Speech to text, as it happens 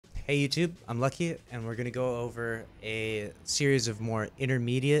Hey YouTube, I'm Lucky, and we're going to go over a series of more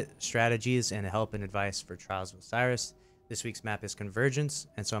intermediate strategies and help and advice for Trials of Osiris. This week's map is Convergence,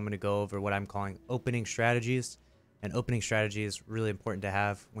 and so I'm going to go over what I'm calling opening strategies. And opening strategy is really important to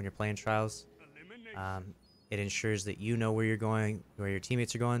have when you're playing Trials. It ensures that you know where you're going, where your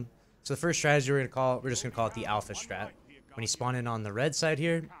teammates are going. So the first strategy we're just going to call it the Alpha Strat. When you spawn in on the red side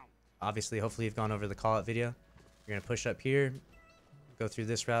here, obviously, hopefully you've gone over the call-out video. You're going to push up here, go through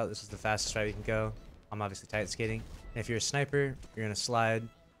this route. This is the fastest route you can go. I'm obviously tight skating. And if you're a sniper, you're going to slide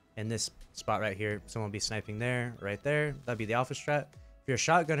in this spot right here. Someone will be sniping there, right there. That'd be the Alpha Strat. If you're a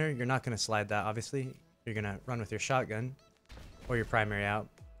shotgunner, you're not going to slide that, obviously. You're going to run with your shotgun or your primary out,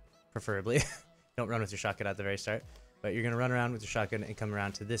 preferably. Don't run with your shotgun at the very start. But you're going to run around with your shotgun and come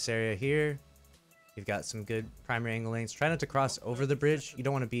around to this area here. You've got some good primary angle lanes. Try not to cross over the bridge. You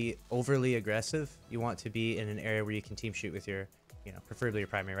don't want to be overly aggressive. You want to be in an area where you can team shoot with your, preferably your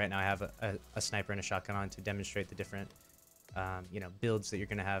primary. Right now I have a sniper and a shotgun on to demonstrate the different, builds that you're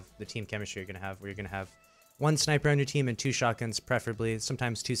going to have, the team chemistry you're going to have, where you're going to have one sniper on your team and two shotguns, preferably.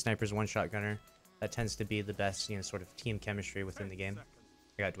 Sometimes two snipers, one shotgunner. That tends to be the best, sort of team chemistry within the game.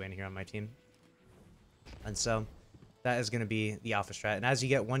 I got Dwayne here on my team. And so that is going to be the Alpha Strat. And as you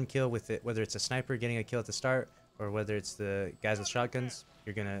get one kill with it, whether it's a sniper getting a kill at the start or whether it's the guys with shotguns,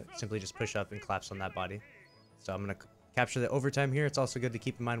 you're going to simply just push up and collapse on that body. So I'm going to capture the overtime here. It's also good to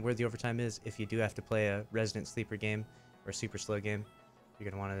keep in mind where the overtime is. If you do have to play a resident sleeper game or a super slow game, you're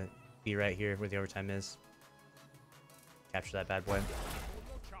going to want to be right here where the overtime is. Capture that bad boy.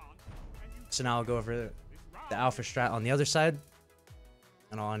 So now I'll go over the Alpha Strat on the other side,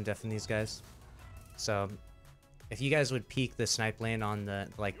 and I'll undeafen these guys. So if you guys would peek the snipe lane on the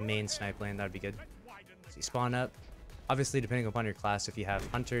main snipe lane, that would be good. So you spawn up. Obviously, depending upon your class, if you have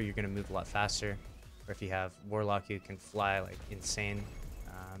Hunter, you're going to move a lot faster. Or if you have Warlock, you can fly like insane.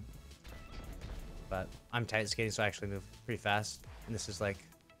 But I'm tight skating, so I actually move pretty fast. And this is like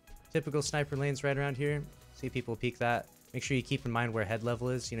typical sniper lanes right around here. See people peek that. Make sure you keep in mind where head level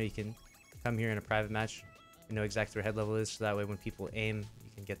is. You can come here in a private match and know exactly where head level is. So that way when people aim, you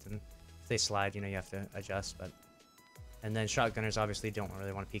can get them. If they slide, you have to adjust. And then shotgunners obviously don't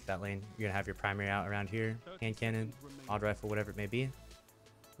really want to peek that lane. You're going to have your primary out around here. Hand cannon, auto rifle, whatever it may be.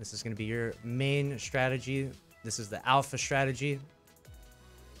 This is going to be your main strategy. This is the Alpha strategy.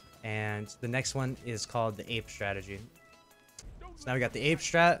 And the next one is called the Ape strategy. So now we got the Ape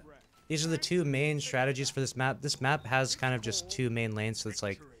strat. These are the two main strategies for this map. This map has kind of just two main lanes. So it's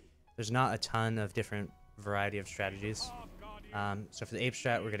like there's not a ton of different variety of strategies. So for the Ape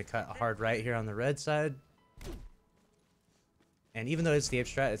strat, we're going to cut a hard right here on the red side. And even though it's the Ape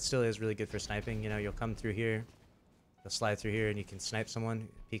strat, it still is really good for sniping. You'll come through here, you'll slide through here, and you can snipe someone.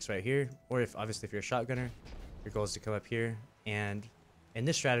 Peeks right here. Or if you're a shotgunner, your goal is to come up here. And in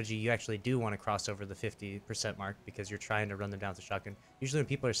this strategy, you actually do want to cross over the 50% mark because you're trying to run them down with the shotgun. Usually when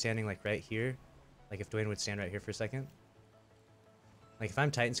people are standing like right here, like if Dwayne would stand right here for a second, like if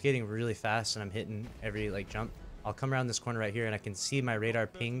I'm Titan skating really fast and I'm hitting every jump, I'll come around this corner right here and I can see my radar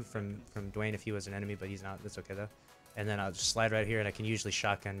ping from Dwayne if he was an enemy, but he's not. That's okay though. And then I'll just slide right here and I can usually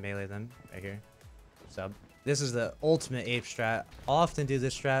shotgun melee them right here. So this is the ultimate Ape strat. I'll often do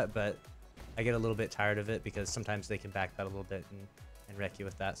this strat, but I get a little bit tired of it because sometimes they can back that a little bit and wreck you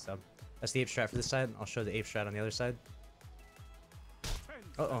with that. So that's the Ape strat for this side. I'll show the Ape strat on the other side.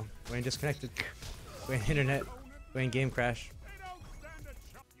 Uh-oh, Dwayne disconnected. Dwayne internet. Dwayne game crash.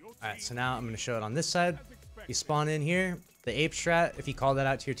 Alright, so now I'm going to show it on this side. You spawn in here. The Ape strat, if you call that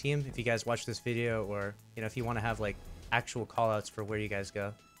out to your team, if you guys watch this video, or if you want to have actual call outs for where you guys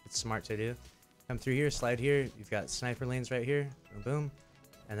go, it's smart to do. Come through here, slide here. You've got sniper lanes right here. Boom, boom.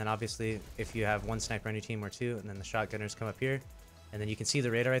 And then obviously if you have one sniper on your team or two, and then the shotgunners come up here, and then you can see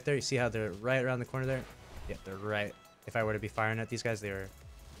the radar right there. You see how they're right around the corner there? Yeah, they're right. If I were to be firing at these guys,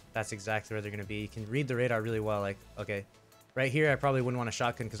 that's exactly where they're going to be. You can read the radar really well. Like, okay, right here I probably wouldn't want a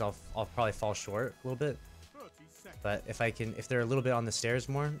shotgun because I'll probably fall short a little bit. But if they're a little bit on the stairs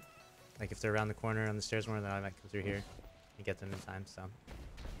more, like if they're around the corner on the stairs more, then I might come through here and get them in time. So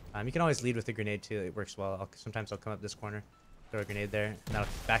you can always lead with a grenade too. It works well. Sometimes I'll come up this corner, throw a grenade there, and that'll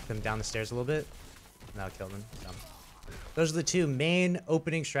back them down the stairs a little bit, and that'll kill them. So those are the two main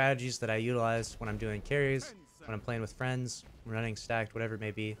opening strategies that I utilize when I'm doing carries, when I'm playing with friends, running stacked, whatever it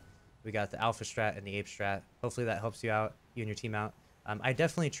may be. We got the Alpha strat and the Ape strat. Hopefully that helps you out, you and your team out. I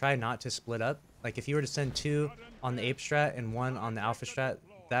definitely try not to split up. Like if you were to send two on the Ape strat and one on the Alpha strat,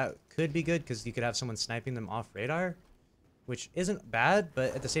 that could be good because you could have someone sniping them off radar, which isn't bad.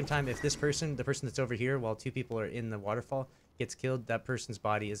 But at the same time, if the person that's over here while two people are in the waterfall gets killed, that person's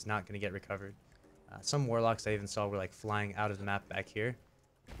body is not going to get recovered. Some warlocks I even saw were flying out of the map back here.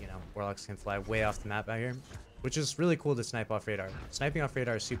 you know, warlocks can fly way off the map out here, which is really cool to snipe off radar. Sniping off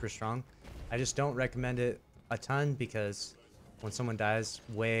radar is super strong. I just don't recommend it a ton because when someone dies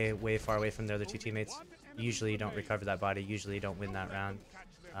way far away from their other two teammates, usually you don't recover that body, usually you don't win that round.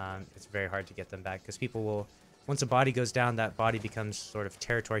 It's very hard to get them back because people will, once a body goes down, that body becomes sort of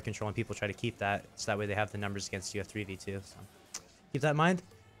territory control and people try to keep that, so that way they have the numbers against you at 3v2. So keep that in mind,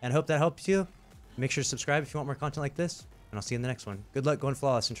 and I hope that helps you. Make sure to subscribe if you want more content like this, and I'll see you in the next one. Good luck going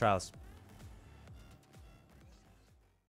flawless in trials.